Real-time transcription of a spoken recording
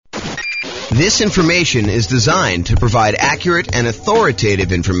This information is designed to provide accurate and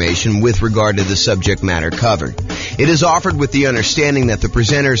authoritative information with regard to the subject matter covered. It is offered with the understanding that the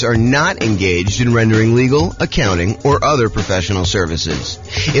presenters are not engaged in rendering legal, accounting, or other professional services.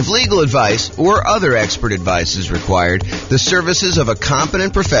 If legal advice or other expert advice is required, the services of a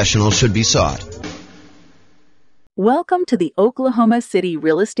competent professional should be sought. Welcome to the Oklahoma City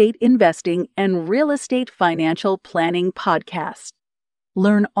Real Estate Investing and Real Estate Financial Planning Podcast.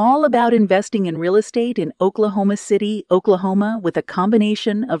 Learn all about investing in real estate in Oklahoma City, Oklahoma, with a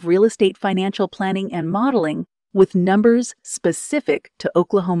combination of real estate financial planning and modeling with numbers specific to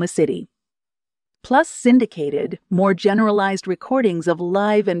Oklahoma City. Plus syndicated, more generalized recordings of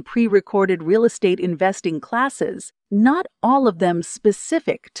live and pre-recorded real estate investing classes, not all of them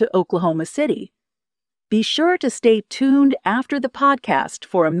specific to Oklahoma City. Be sure to stay tuned after the podcast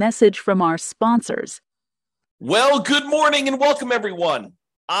for a message from our sponsors. Well, good morning and welcome, everyone.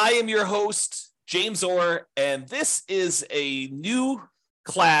 I am your host, James Orr, and this is a new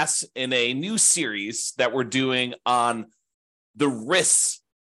class in a new series that we're doing on the risks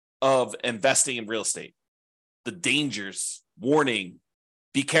of investing in real estate, the dangers, warning,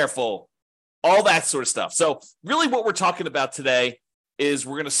 be careful, all that sort of stuff. So really what we're talking about today is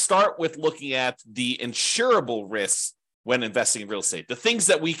we're going to start with looking at the insurable risks when investing in real estate, the things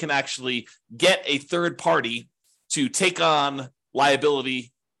that we can actually get a third party to take on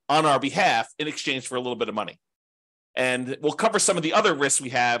liability on our behalf in exchange for a little bit of money. And we'll cover some of the other risks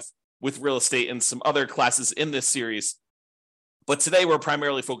we have with real estate in some other classes in this series. But today we're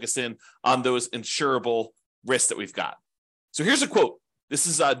primarily focused in on those insurable risks that we've got. So here's a quote. This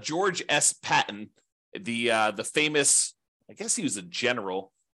is George S. Patton, the famous, I guess he was a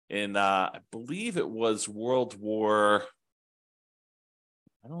general in, I believe it was World War,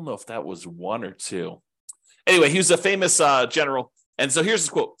 I don't know if that was 1 or 2. Anyway, he was a famous general. And so here's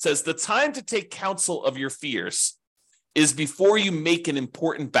the quote. It says, "The time to take counsel of your fears is before you make an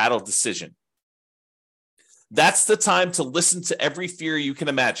important battle decision. That's the time to listen to every fear you can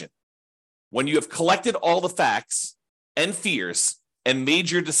imagine. When you have collected all the facts and fears and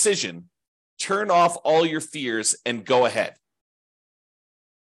made your decision, turn off all your fears and go ahead."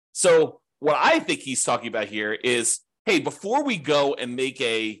 So what I think he's talking about here is, hey, before we go and make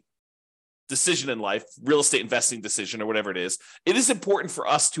a decision in life, real estate investing decision or whatever it is important for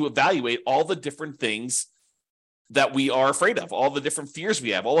us to evaluate all the different things that we are afraid of, all the different fears we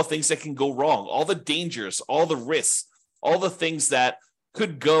have, all the things that can go wrong, all the dangers, all the risks, all the things that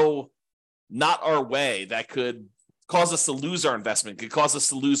could go not our way, that could cause us to lose our investment, could cause us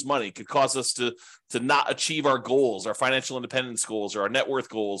to lose money, could cause us to not achieve our goals, our financial independence goals, or our net worth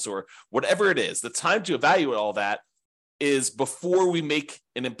goals, or whatever it is. The time to evaluate all that is before we make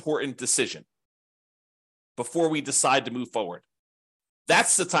an important decision, before we decide to move forward.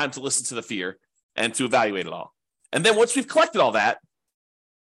 That's the time to listen to the fear and to evaluate it all. And then once we've collected all that,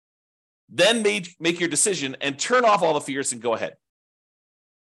 then make your decision and turn off all the fears and go ahead.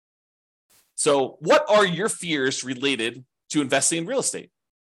 So what are your fears related to investing in real estate?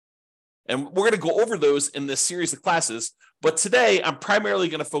 And we're going to go over those in this series of classes. But today, I'm primarily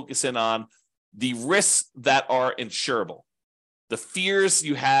going to focus in on the risks that are insurable, the fears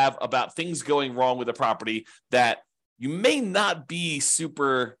you have about things going wrong with a property that you may not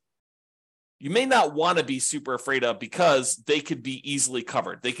want to be super afraid of because they could be easily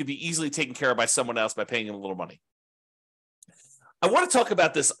covered. They could be easily taken care of by someone else by paying them a little money. I want to talk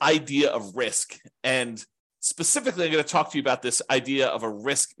about this idea of risk, and specifically, I'm going to talk to you about this idea of a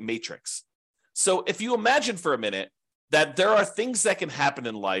risk matrix. So if you imagine for a minute that there are things that can happen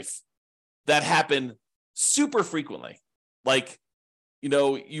in life that happen super frequently, like,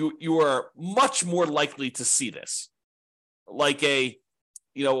 you are much more likely to see this, like an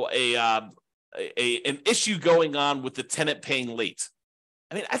issue going on with the tenant paying late.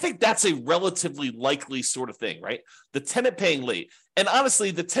 I mean, I think that's a relatively likely sort of thing, right? The tenant paying late. And honestly,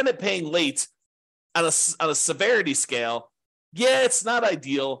 the tenant paying late on a severity scale, yeah, it's not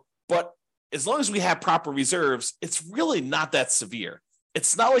ideal, but as long as we have proper reserves, it's really not that severe.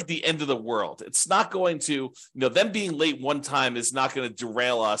 It's not like the end of the world. It's not going to, them being late one time is not going to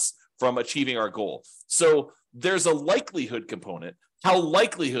derail us from achieving our goal. So there's a likelihood component,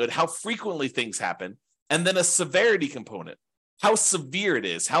 how frequently things happen, and then a severity component, how severe it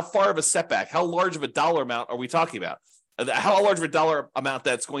is, how far of a setback, how large of a dollar amount are we talking about, how large of a dollar amount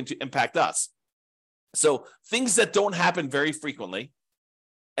that's going to impact us. So things that don't happen very frequently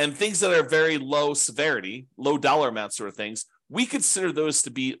and things that are very low severity, low dollar amount sort of things, we consider those to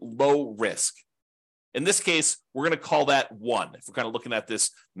be low risk. In this case, we're going to call that 1. If we're kind of looking at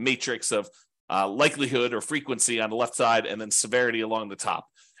this matrix of likelihood or frequency on the left side and then severity along the top.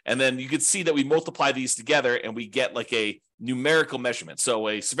 And then you can see that we multiply these together and we get like a numerical measurement. So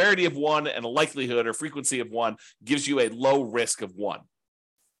a severity of 1 and a likelihood or frequency of 1 gives you a low risk of 1.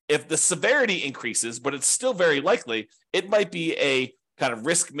 If the severity increases, but it's still very likely, it might be a kind of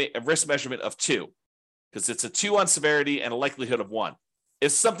risk measurement of 2, because it's a 2 on severity and a likelihood of 1.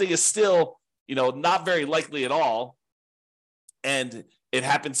 If something is still, not very likely at all, and it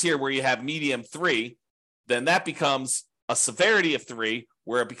happens here where you have medium 3, then that becomes a severity of 3,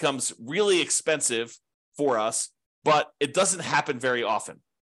 where it becomes really expensive for us, but it doesn't happen very often.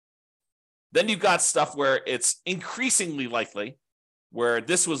 Then you've got stuff where it's increasingly likely, where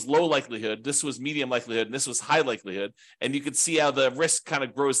this was low likelihood, this was medium likelihood, and this was high likelihood, and you can see how the risk kind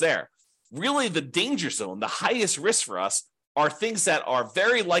of grows there. Really, the danger zone, the highest risk for us, are things that are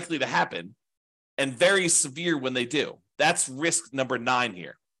very likely to happen and very severe when they do. That's risk number 9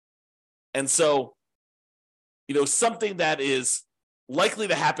 here. And so, something that is likely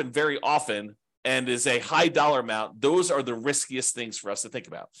to happen very often and is a high dollar amount, those are the riskiest things for us to think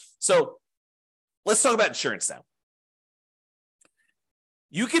about. So let's talk about insurance now.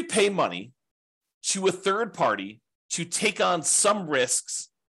 You could pay money to a third party to take on some risks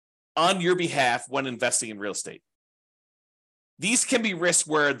on your behalf when investing in real estate. These can be risks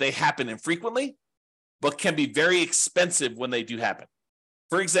where they happen infrequently, but can be very expensive when they do happen.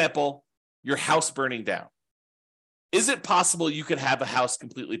 For example, your house burning down. Is it possible you could have a house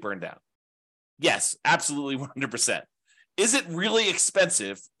completely burned down? Yes, absolutely 100%. Is it really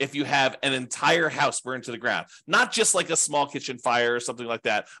expensive if you have an entire house burned to the ground? Not just like a small kitchen fire or something like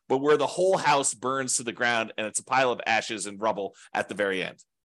that, but where the whole house burns to the ground and it's a pile of ashes and rubble at the very end.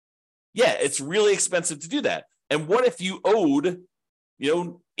 Yeah, it's really expensive to do that. And what if you owed,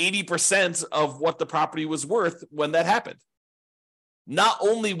 80% of what the property was worth when that happened? Not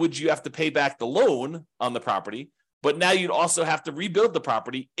only would you have to pay back the loan on the property, but now you'd also have to rebuild the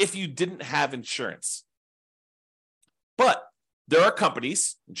property if you didn't have insurance. But there are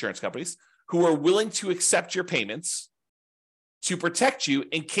companies, insurance companies, who are willing to accept your payments to protect you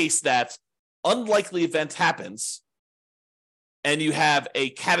in case that unlikely event happens and you have a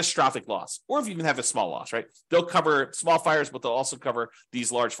catastrophic loss, or if you even have a small loss, right? They'll cover small fires, but they'll also cover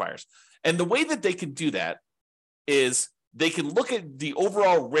these large fires. And the way that they can do that is they can look at the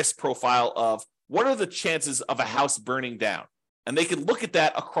overall risk profile of what are the chances of a house burning down? And they can look at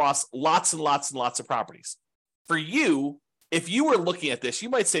that across lots and lots and lots of properties. For you, if you were looking at this, you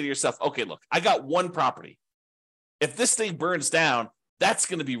might say to yourself, okay, look, I got one property. If this thing burns down, that's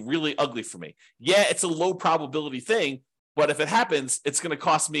going to be really ugly for me. Yeah, it's a low probability thing, but if it happens, it's going to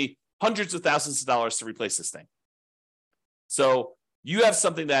cost me hundreds of thousands of dollars to replace this thing. So you have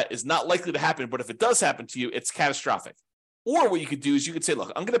something that is not likely to happen, but if it does happen to you, it's catastrophic. Or what you could do is you could say,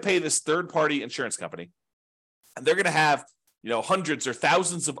 look, I'm going to pay this third-party insurance company, and they're going to have, hundreds or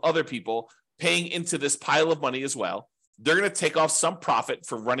thousands of other people paying into this pile of money as well. They're going to take off some profit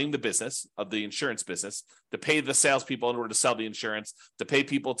for running the business of the insurance business, to pay the salespeople in order to sell the insurance, to pay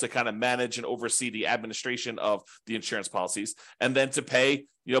people to kind of manage and oversee the administration of the insurance policies, and then to pay,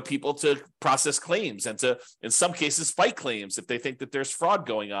 people to process claims and to, in some cases, fight claims if they think that there's fraud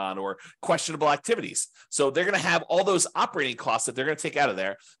going on or questionable activities. So they're going to have all those operating costs that they're going to take out of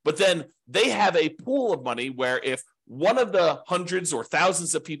there. But then they have a pool of money where if one of the hundreds or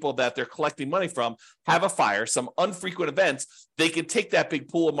thousands of people that they're collecting money from have a fire, some unfrequent events, they can take that big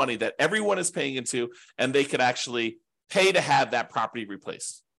pool of money that everyone is paying into, and they could actually pay to have that property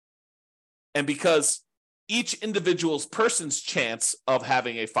replaced. And because each individual's person's chance of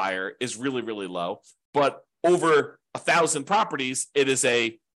having a fire is really, really low, but over 1,000 properties, it is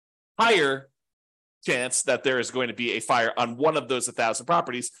a higher chance that there is going to be a fire on one of those 1,000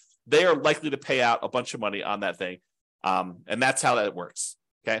 properties, they are likely to pay out a bunch of money on that thing. And that's how that works.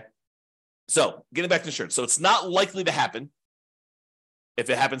 Okay. So getting back to insurance. So it's not likely to happen if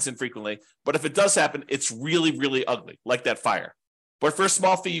it happens infrequently, but if it does happen, it's really, really ugly, like that fire. But for a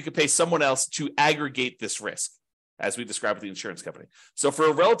small fee, you can pay someone else to aggregate this risk, as we described with the insurance company. So for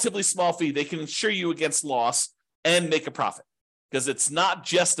a relatively small fee, they can insure you against loss and make a profit, because it's not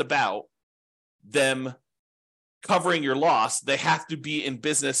just about them covering your loss. They have to be in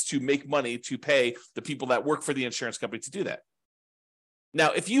business to make money to pay the people that work for the insurance company to do that.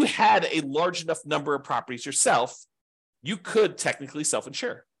 Now, if you had a large enough number of properties yourself, you could technically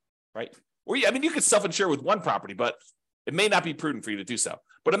self-insure, right? Or you could self-insure with one property, but it may not be prudent for you to do so.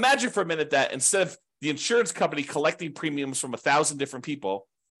 But imagine for a minute that instead of the insurance company collecting premiums from 1,000 different people,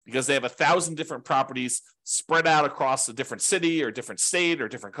 because they have 1,000 different properties spread out across a different city or different state or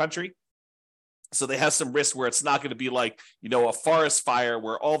different country, so they have some risk where it's not going to be like, a forest fire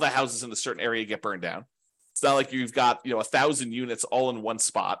where all the houses in a certain area get burned down. It's not like you've got 1,000 units all in one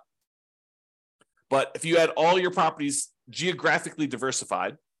spot. But if you had all your properties geographically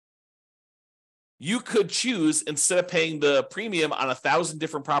diversified, you could choose, instead of paying the premium on 1,000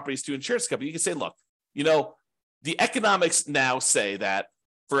 different properties to insurance company, you can say, look, the economics now say that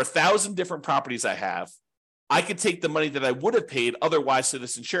for 1,000 different properties I have, I could take the money that I would have paid otherwise to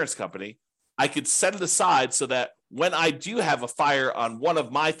this insurance company. I could set it aside so that when I do have a fire on one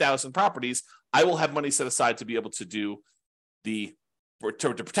of my 1,000 properties, I will have money set aside to be able to do to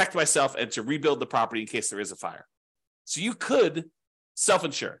protect myself and to rebuild the property in case there is a fire. So you could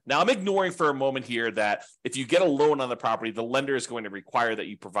self-insure. Now, I'm ignoring for a moment here that if you get a loan on the property, the lender is going to require that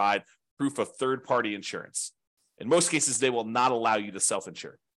you provide proof of third-party insurance. In most cases, they will not allow you to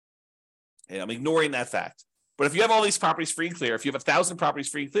self-insure. And I'm ignoring that fact. But if you have all these properties free and clear, if you have 1,000 properties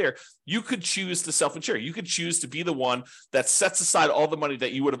free and clear, you could choose to self-insure. You could choose to be the one that sets aside all the money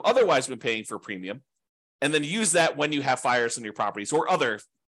that you would have otherwise been paying for a premium, and then use that when you have fires in your properties or other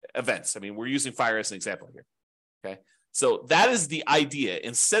events. I mean, we're using fire as an example here. Okay. So that is the idea.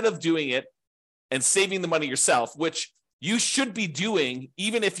 Instead of doing it and saving the money yourself, which you should be doing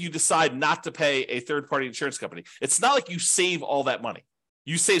even if you decide not to pay a third-party insurance company. It's not like you save all that money.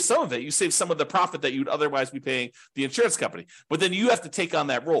 You save some of it. You save some of the profit that you'd otherwise be paying the insurance company. But then you have to take on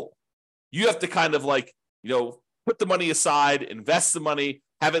that role. You have to kind of put the money aside, invest the money,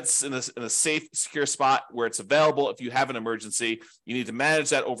 have it in a safe, secure spot where it's available. If you have an emergency, you need to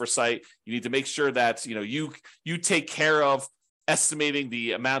manage that oversight. You need to make sure that you take care of estimating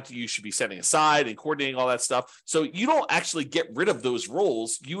the amount you should be setting aside and coordinating all that stuff. So you don't actually get rid of those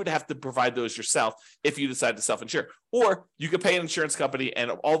roles. You would have to provide those yourself if you decide to self-insure. Or you could pay an insurance company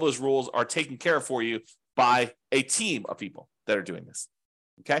and all those roles are taken care of for you by a team of people that are doing this.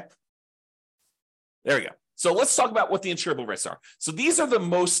 Okay? There we go. So let's talk about what the insurable risks are. So these are the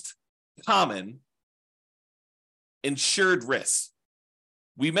most common insured risks.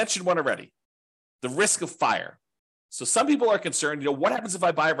 We mentioned one already, the risk of fire. So some people are concerned, what happens if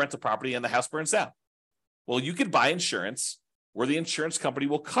I buy a rental property and the house burns down? Well, you could buy insurance where the insurance company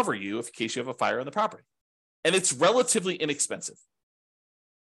will cover you in case you have a fire on the property. And it's relatively inexpensive.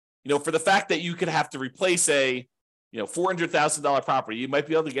 For the fact that you could have to replace a, $400,000 property, you might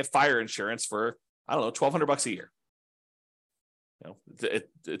be able to get fire insurance for, $1,200 a year.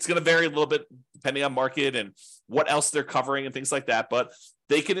 It's going to vary a little bit depending on market and what else they're covering and things like that. But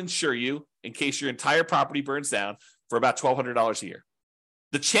they can insure you in case your entire property burns down for about $1,200 a year.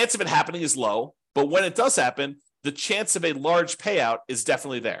 The chance of it happening is low, but when it does happen, the chance of a large payout is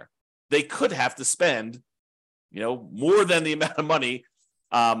definitely there. They could have to spend, more than the amount of money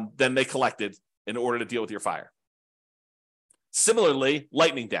than they collected in order to deal with your fire. Similarly,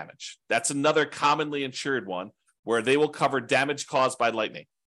 lightning damage. That's another commonly insured one where they will cover damage caused by lightning.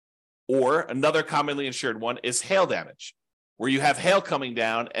 Or another commonly insured one is hail damage, where you have hail coming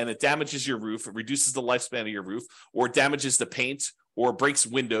down and it damages your roof, it reduces the lifespan of your roof, or damages the paint, or breaks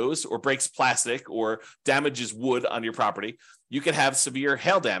windows, or breaks plastic, or damages wood on your property. You can have severe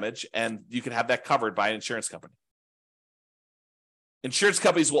hail damage, and you can have that covered by an insurance company. Insurance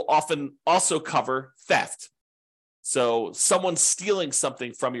companies will often also cover theft. So someone stealing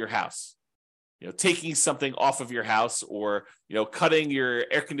something from your house, taking something off of your house, or, cutting your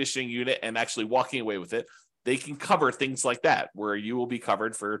air conditioning unit and actually walking away with it. They can cover things like that where you will be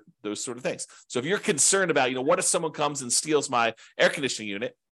covered for those sort of things. So if you're concerned about, what if someone comes and steals my air conditioning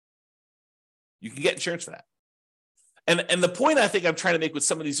unit, you can get insurance for that. And the point I think I'm trying to make with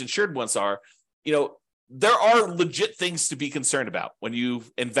some of these insured ones are, there are legit things to be concerned about when you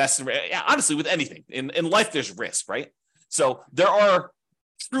invest in, honestly, with anything. In life, there's risk, right? So there are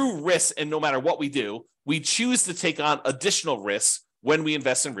true risks, and no matter what we do, we choose to take on additional risks when we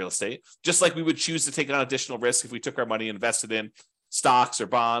invest in real estate, just like we would choose to take on additional risk if we took our money and invested in stocks or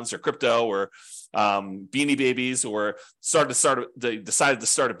bonds or crypto or Beanie Babies, or decided to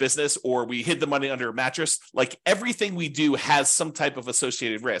start a business, or we hid the money under a mattress. Like, everything we do has some type of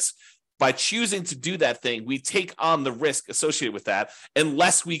associated risk. By choosing to do that thing, we take on the risk associated with that,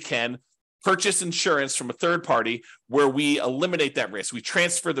 unless we can purchase insurance from a third party where we eliminate that risk. We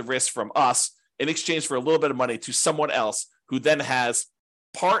transfer the risk from us in exchange for a little bit of money to someone else who then has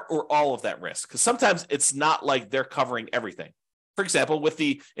part or all of that risk. Because sometimes it's not like they're covering everything. For example, with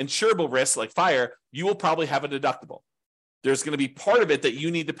the insurable risks like fire, you will probably have a deductible. There's going to be part of it that you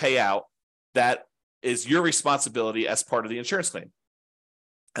need to pay out that is your responsibility as part of the insurance claim.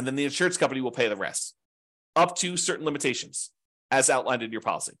 And then the insurance company will pay the rest up to certain limitations as outlined in your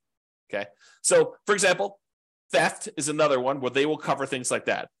policy. Okay. So, for example, theft is another one where they will cover things like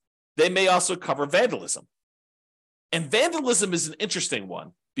that. They may also cover vandalism. And vandalism is an interesting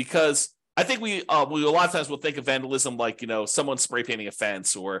one because I think we a lot of times will think of vandalism like, someone spray painting a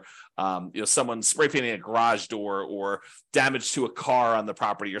fence or, someone spray painting a garage door or damage to a car on the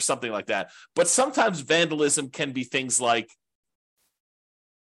property or something like that. But sometimes vandalism can be things like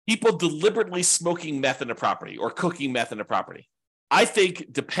people deliberately smoking meth in a property or cooking meth in a property. I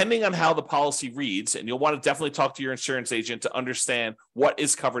think depending on how the policy reads, and you'll want to definitely talk to your insurance agent to understand what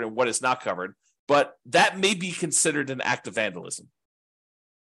is covered and what is not covered, but that may be considered an act of vandalism.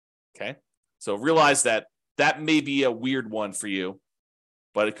 Okay, so realize that may be a weird one for you,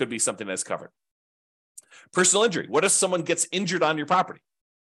 but it could be something that's covered. Personal injury. What if someone gets injured on your property?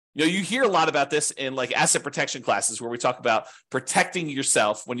 You hear a lot about this in like asset protection classes where we talk about protecting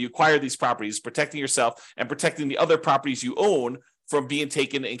yourself when you acquire these properties, protecting yourself and protecting the other properties you own from being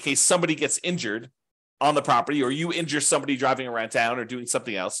taken in case somebody gets injured on the property or you injure somebody driving around town or doing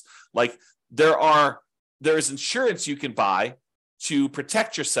something else. Like there is insurance you can buy to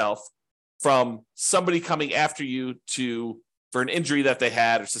protect yourself from somebody coming after you for an injury that they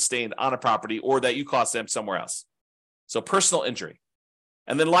had or sustained on a property or that you caused them somewhere else. So personal injury.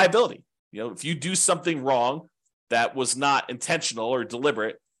 And then liability. If you do something wrong that was not intentional or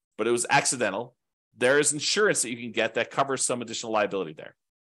deliberate, but it was accidental, there is insurance that you can get that covers some additional liability there.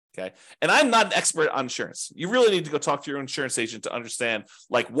 Okay. And I'm not an expert on insurance. You really need to go talk to your insurance agent to understand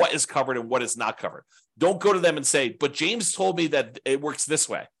like what is covered and what is not covered. Don't go to them and say, but James told me that it works this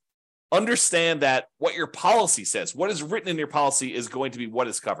way. Understand that what your policy says, what is written in your policy is going to be what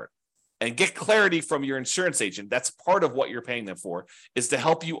is covered. And get clarity from your insurance agent. That's part of what you're paying them for, is to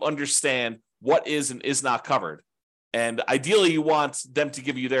help you understand what is and is not covered. And ideally, you want them to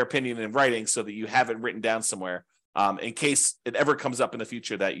give you their opinion in writing so that you have it written down somewhere in case it ever comes up in the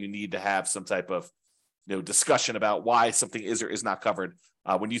future that you need to have some type of discussion about why something is or is not covered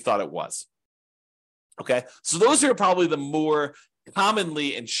when you thought it was. Okay, so those are probably the more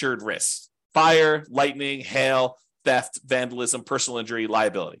commonly insured risks: fire, lightning, hail, theft, vandalism, personal injury,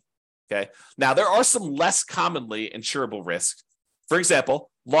 liability. Okay. Now, there are some less commonly insurable risks. For example,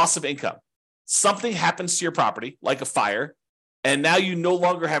 loss of income. Something happens to your property, like a fire, and now you no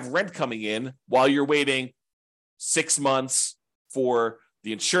longer have rent coming in while you're waiting 6 months for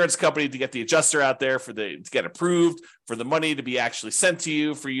the insurance company to get the adjuster out there to get approved, for the money to be actually sent to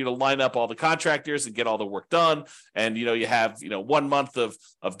you, for you to line up all the contractors and get all the work done. And, you have, 1 month of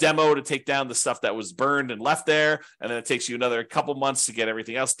demo to take down the stuff that was burned and left there. And then it takes you another couple months to get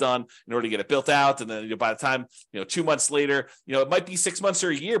everything else done in order to get it built out. And then by the time, 2 months later, it might be 6 months or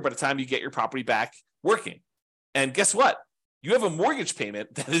a year by the time you get your property back working. And guess what? You have a mortgage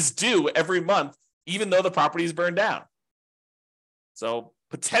payment that is due every month, even though the property is burned down. So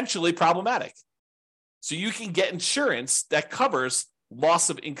potentially problematic. So you can get insurance that covers loss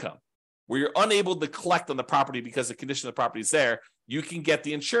of income, where you're unable to collect on the property because the condition of the property is there. You can get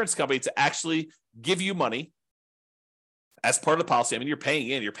the insurance company to actually give you money as part of the policy. I mean, you're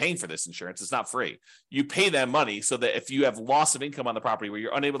paying for this insurance. It's not free. You pay them money so that if you have loss of income on the property where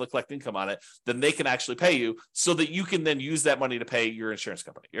you're unable to collect income on it, then they can actually pay you so that you can then use that money to pay your insurance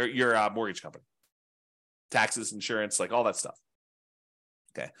company, your mortgage company, taxes, insurance, like all that stuff.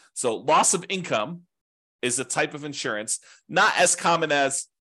 Okay, so loss of income is a type of insurance, not as common as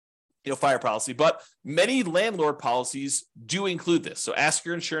fire policy, but many landlord policies do include this. So ask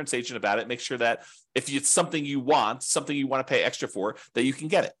your insurance agent about it. Make sure that if it's something you want to pay extra for, that you can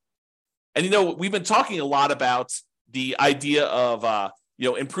get it. And we've been talking a lot about the idea of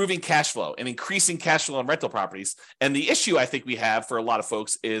improving cash flow and increasing cash flow on rental properties. And the issue I think we have for a lot of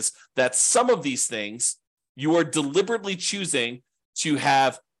folks is that some of these things you are deliberately choosing to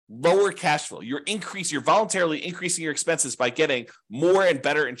have lower cash flow. You're voluntarily increasing your expenses by getting more and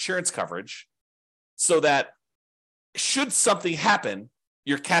better insurance coverage so that should something happen,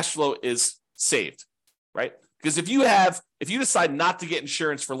 your cash flow is saved, right? Because if you decide not to get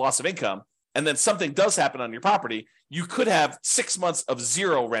insurance for loss of income and then something does happen on your property, you could have 6 months of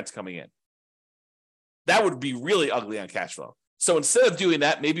zero rent coming in. That would be really ugly on cash flow. So instead of doing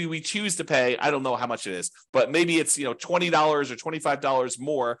that, maybe we choose to pay, I don't know how much it is, but maybe it's $20 or $25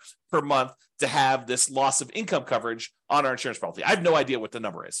 more per month to have this loss of income coverage on our insurance policy. I have no idea what the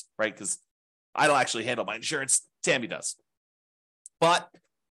number is, right? Because I don't actually handle my insurance. Tammy does. But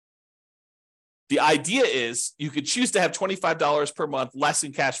the idea is you could choose to have $25 per month less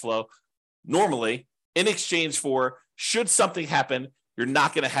in cash flow normally in exchange for, should something happen, you're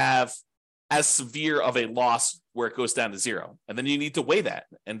not going to have as severe of a loss where it goes down to zero. And then you need to weigh that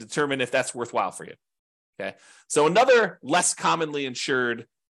and determine if that's worthwhile for you. Okay. So another less commonly insured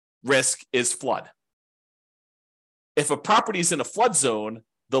risk is flood. If a property is in a flood zone,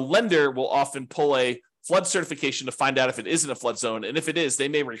 the lender will often pull a flood certification to find out if it isn't a flood zone. And if it is, they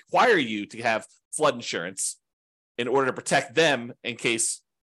may require you to have flood insurance in order to protect them in case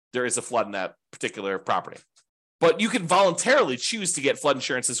there is a flood in that particular property. But you can voluntarily choose to get flood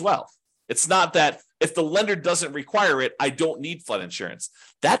insurance as well. It's not that if the lender doesn't require it, I don't need flood insurance.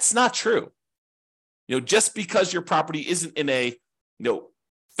 That's not true. Just because your property isn't in a,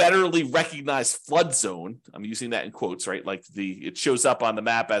 federally recognized flood zone, I'm using that in quotes, right? Like it shows up on the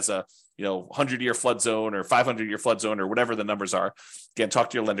map as a, 100-year flood zone or 500-year flood zone or whatever the numbers are. Again, talk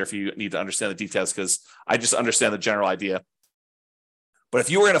to your lender if you need to understand the details, because I just understand the general idea. But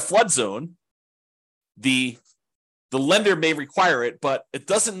if you were in a flood zone, the lender may require it, but it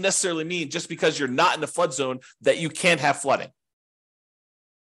doesn't necessarily mean just because you're not in the flood zone that you can't have flooding.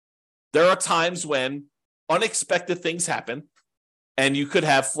 There are times when unexpected things happen and you could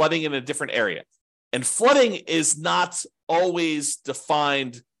have flooding in a different area. And flooding is not always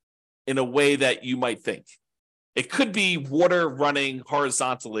defined in a way that you might think. It could be water running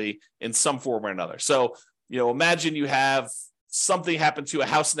horizontally in some form or another. So, imagine you have something happen to a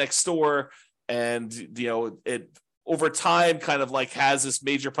house next door and, it over time kind of like has this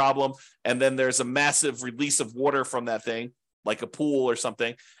major problem. And then there's a massive release of water from that thing, like a pool or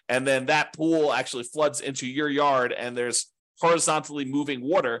something. And then that pool actually floods into your yard and there's horizontally moving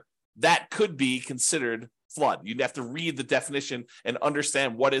water. That could be considered flood. You'd have to read the definition and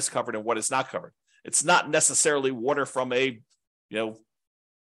understand what is covered and what is not covered. It's not necessarily water from a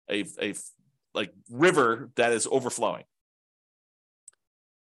river that is overflowing.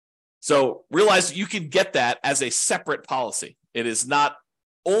 So realize you can get that as a separate policy. It is not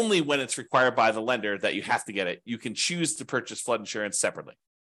only when it's required by the lender that you have to get it. You can choose to purchase flood insurance separately.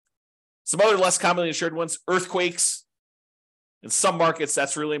 Some other less commonly insured ones, earthquakes. In some markets,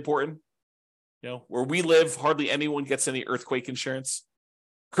 that's really important. Where we live, hardly anyone gets any earthquake insurance.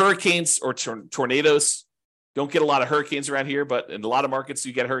 Hurricanes or tornadoes. Don't get a lot of hurricanes around here, but in a lot of markets,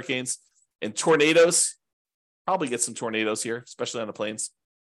 you get hurricanes. And tornadoes, probably get some tornadoes here, especially on the plains.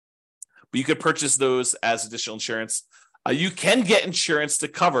 But you could purchase those as additional insurance. You can get insurance to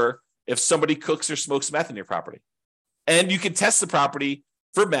cover if somebody cooks or smokes meth in your property. And you can test the property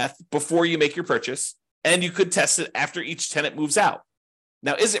for meth before you make your purchase. And you could test it after each tenant moves out.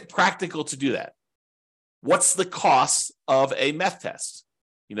 Now, is it practical to do that? What's the cost of a meth test?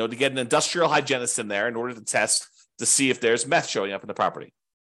 To get an industrial hygienist in there in order to test to see if there's meth showing up in the property.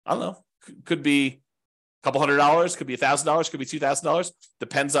 I don't know. Could be a couple $100, could be $1,000, could be $2,000.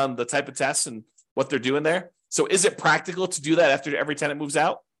 Depends on the type of test and what they're doing there. So is it practical to do that after every tenant moves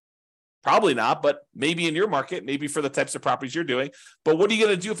out? Probably not, but maybe in your market, maybe for the types of properties you're doing. But what are you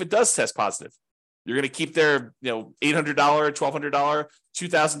going to do if it does test positive? You're going to keep their $800, $1,200, $2,000,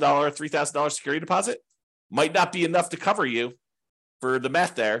 $3,000 security deposit? Might not be enough to cover you for the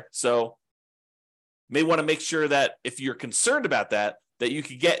meth there. So may want to make sure that if you're concerned about that you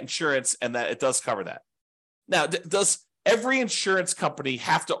can get insurance and that it does cover that. Now, does every insurance company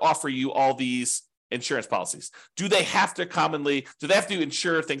have to offer you all these insurance policies? Do they have to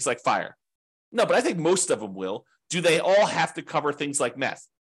insure things like fire? No, but I think most of them will. Do they all have to cover things like meth?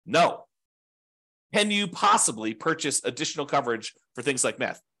 No. Can you possibly purchase additional coverage for things like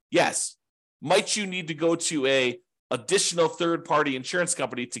meth? Yes. Might you need to go to a additional third-party insurance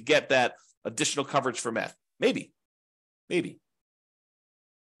company to get that additional coverage for meth? Maybe.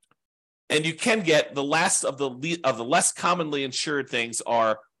 And you can get the last of the less commonly insured things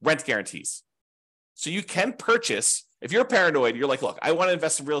are rent guarantees. So you can purchase, if you're paranoid, you're like, look, I want to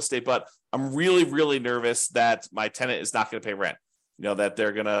invest in real estate, but I'm really, really nervous that my tenant is not going to pay rent. That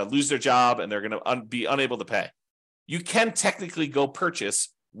they're going to lose their job and they're going to be unable to pay. You can technically go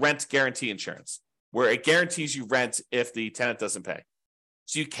purchase rent guarantee insurance, where it guarantees you rent if the tenant doesn't pay.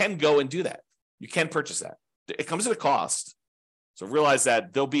 So you can go and do that. You can purchase that. It comes at a cost. So realize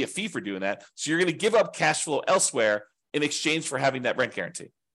that there'll be a fee for doing that. So you're going to give up cash flow elsewhere in exchange for having that rent guarantee.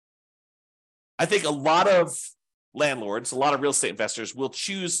 I think a lot of landlords, a lot of real estate investors will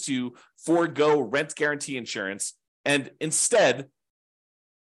choose to forego rent guarantee insurance and instead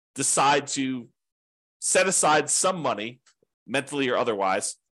decide to set aside some money, mentally or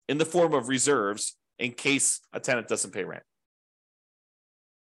otherwise, in the form of reserves in case a tenant doesn't pay rent.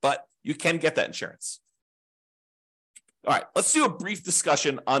 But you can get that insurance. All right, let's do a brief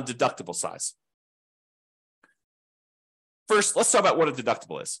discussion on deductible size. First, let's talk about what a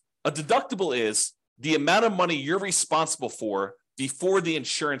deductible is. A deductible is the amount of money you're responsible for before the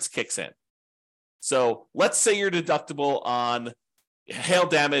insurance kicks in. So let's say your deductible on hail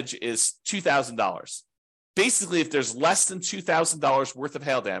damage is $2,000. Basically, if there's less than $2,000 worth of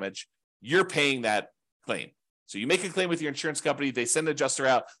hail damage, you're paying that claim. So you make a claim with your insurance company, they send an adjuster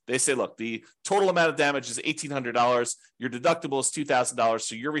out, they say, look, the total amount of damage is $1,800, your deductible is $2,000,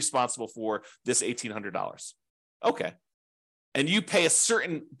 so you're responsible for this $1,800. Okay. And you pay a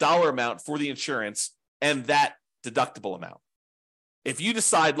certain dollar amount for the insurance and that deductible amount. If you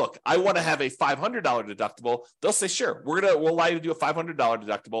decide, look, I want to have a $500 deductible, they'll say, sure, we'll allow you to do a $500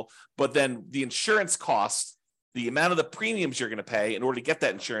 deductible, but then the insurance cost, the amount of the premiums you're going to pay in order to get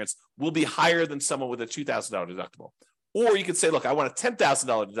that insurance will be higher than someone with a $2,000 deductible. Or you could say, look, I want a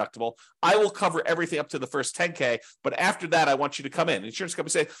 $10,000 deductible. I will cover everything up to the first $10K, but after that, I want you to come in. The insurance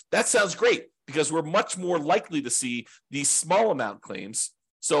company say, that sounds great because we're much more likely to see these small amount claims.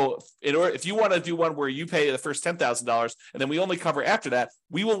 So if you want to do one where you pay the first $10,000 and then we only cover after that,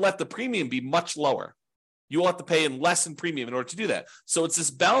 we will let the premium be much lower. You will have to pay in less in premium in order to do that. So it's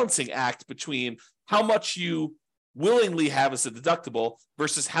this balancing act between how much you willingly have as a deductible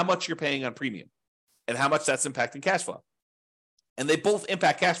versus how much you're paying on premium and how much that's impacting cash flow. And they both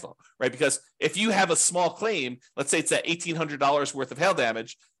impact cash flow, right? Because if you have a small claim, let's say it's that $1,800 worth of hail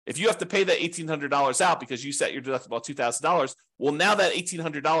damage, if you have to pay that $1,800 out because you set your deductible at $2,000, well, now that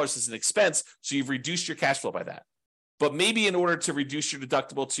 $1,800 is an expense, so you've reduced your cash flow by that. But maybe in order to reduce your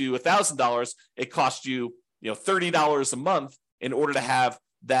deductible to $1,000, it cost you, $30 a month in order to have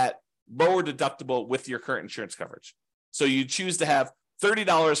that lower deductible with your current insurance coverage. So you choose to have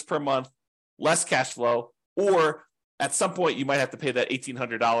 $30 per month, less cash flow, or at some point you might have to pay that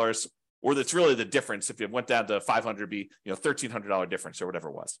 $1,800, or that's really the difference. If it went down to $500, be $1,300 difference or whatever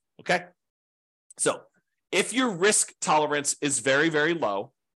it was. Okay. So if your risk tolerance is very, very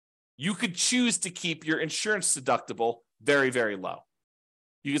low, you could choose to keep your insurance deductible very, very low.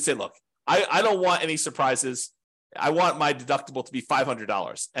 You could say, look, I don't want any surprises. I want my deductible to be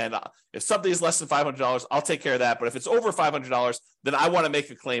 $500. And if something is less than $500, I'll take care of that. But if it's over $500, then I want to make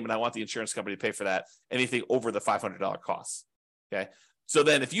a claim and I want the insurance company to pay for that, anything over the $500 costs. Okay. So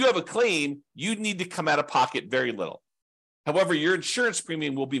then if you have a claim, you need to come out of pocket very little. However, your insurance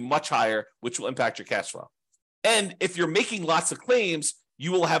premium will be much higher, which will impact your cash flow. And if you're making lots of claims,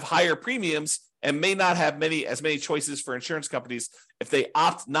 you will have higher premiums and may not have as many choices for insurance companies if they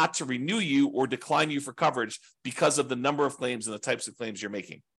opt not to renew you or decline you for coverage because of the number of claims and the types of claims you're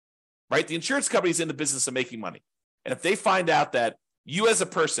making, right? The insurance company is in the business of making money. And if they find out that you as a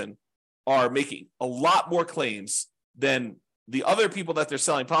person are making a lot more claims than the other people that they're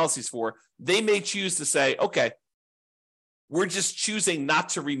selling policies for, they may choose to say, okay, we're just choosing not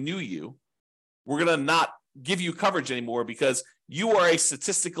to renew you. We're going to not give you coverage anymore because you are a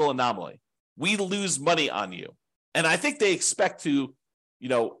statistical anomaly. We lose money on you. And I think they expect to,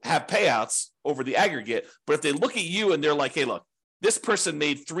 have payouts over the aggregate. But if they look at you and they're like, hey, look, this person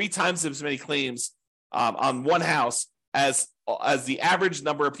made 3 times as many claims on one house as the average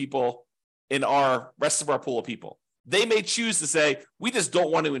number of people in our rest of our pool of people, they may choose to say, we just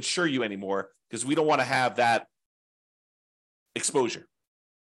don't want to insure you anymore because we don't want to have that exposure.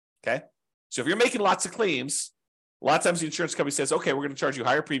 Okay. So if you're making lots of claims, a lot of times the insurance company says, okay, we're going to charge you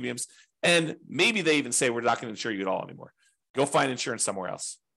higher premiums. And maybe they even say, we're not going to insure you at all anymore. Go find insurance somewhere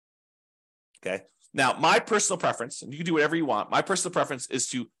else. Okay. Now, my personal preference, and you can do whatever you want, my personal preference is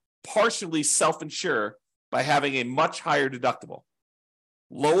to partially self-insure by having a much higher deductible,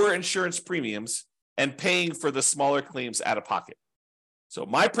 lower insurance premiums, and paying for the smaller claims out of pocket. So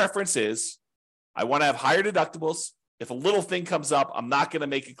my preference is I want to have higher deductibles. If a little thing comes up, I'm not going to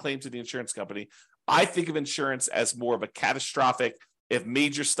make a claim to the insurance company. I think of insurance as more of a catastrophic. If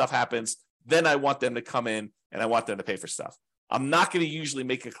major stuff happens, then I want them to come in and I want them to pay for stuff. I'm not going to usually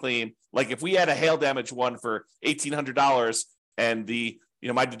make a claim. Like if we had a hail damage one for $1,800 and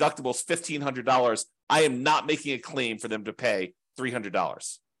my deductible is $1,500, I am not making a claim for them to pay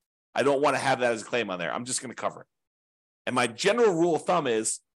 $300. I don't want to have that as a claim on there. I'm just going to cover it. And my general rule of thumb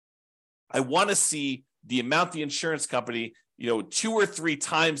is I want to see the amount the insurance company, 2 or 3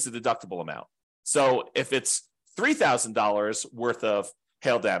 times the deductible amount. So if it's $3,000 worth of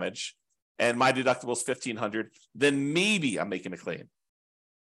hail damage and my deductible is $1,500, then maybe I'm making a claim.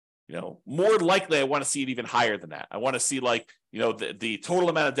 More likely I want to see it even higher than that. I want to see the total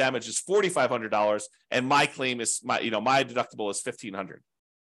amount of damage is $4,500 and my claim is my deductible is $1,500.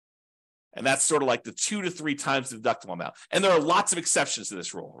 And that's sort of like the 2 to 3 times the deductible amount. And there are lots of exceptions to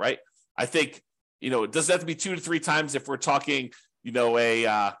this rule, right? I think, it doesn't have to be 2 to 3 times if we're talking,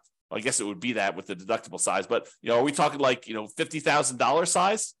 I guess it would be that with the deductible size, but are we talking like, $50,000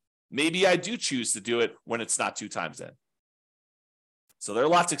 size? Maybe I do choose to do it when it's not 2 times in. So there are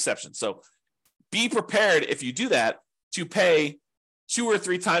lots of exceptions. So be prepared if you do that to pay 2 or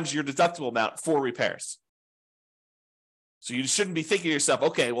 3 times your deductible amount for repairs. So you shouldn't be thinking to yourself,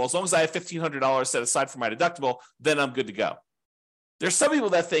 okay, well, as long as I have $1,500 set aside for my deductible, then I'm good to go. There's some people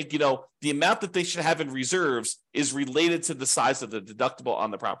that think, the amount that they should have in reserves is related to the size of the deductible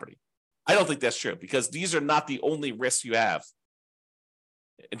on the property. I don't think that's true because these are not the only risks you have.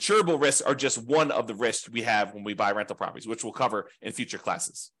 Insurable risks are just one of the risks we have when we buy rental properties, which we'll cover in future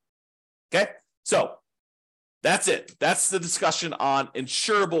classes. Okay, so that's it. That's the discussion on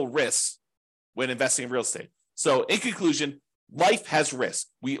insurable risks when investing in real estate. So in conclusion, life has risk.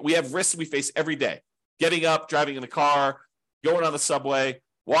 We have risks we face every day. Getting up, driving in the car, going on the subway,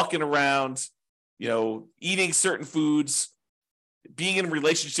 walking around, eating certain foods, being in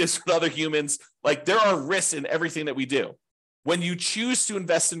relationships with other humans. Like there are risks in everything that we do. When you choose to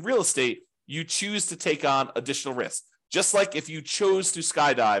invest in real estate, you choose to take on additional risks. Just like if you chose to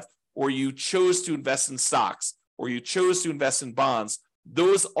skydive or you chose to invest in stocks or you chose to invest in bonds,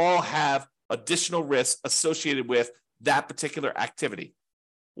 those all have additional risks associated with that particular activity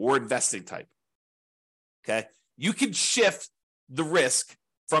or investing type. Okay? You can shift the risk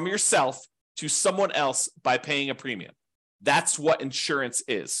from yourself to someone else by paying a premium. That's what insurance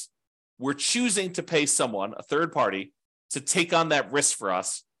is. We're choosing to pay someone, a third party, to take on that risk for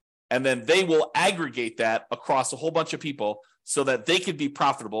us, and then they will aggregate that across a whole bunch of people so that they can be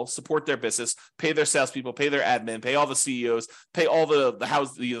profitable, support their business, pay their salespeople, pay their admin, pay all the CEOs, pay all the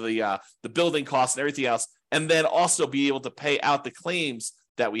house, the building costs and everything else, and then also be able to pay out the claims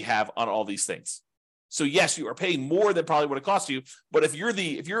that we have on all these things. So yes, you are paying more than probably would have cost you, but if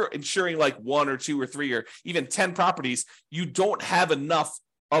you're insuring like 1 or 2 or 3 or even 10 properties, you don't have enough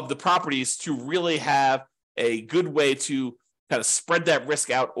of the properties to really have a good way to kind of spread that risk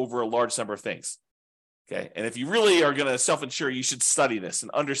out over a large number of things. Okay. And if you really are going to self-insure, you should study this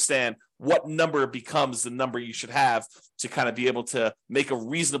and understand what number becomes the number you should have to kind of be able to make a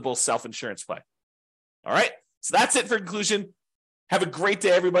reasonable self-insurance play. All right. So that's it for conclusion. Have a great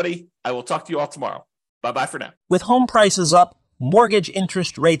day, everybody. I will talk to you all tomorrow. Bye-bye for now. With home prices up, mortgage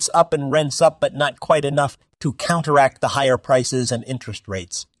interest rates up, and rents up, but not quite enough to counteract the higher prices and interest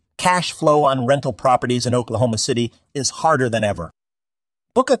rates, cash flow on rental properties in Oklahoma City is harder than ever.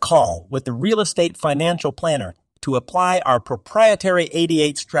 Book a call with the Real Estate Financial Planner to apply our proprietary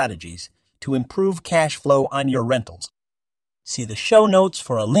 88 strategies to improve cash flow on your rentals. See the show notes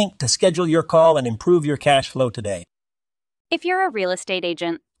for a link to schedule your call and improve your cash flow today. If you're a real estate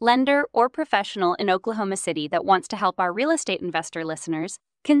agent, lender, or professional in Oklahoma City that wants to help our real estate investor listeners,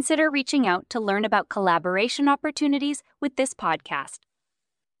 consider reaching out to learn about collaboration opportunities with this podcast.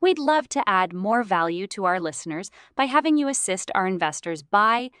 We'd love to add more value to our listeners by having you assist our investors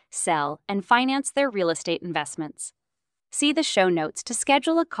buy, sell, and finance their real estate investments. See the show notes to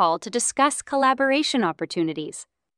schedule a call to discuss collaboration opportunities.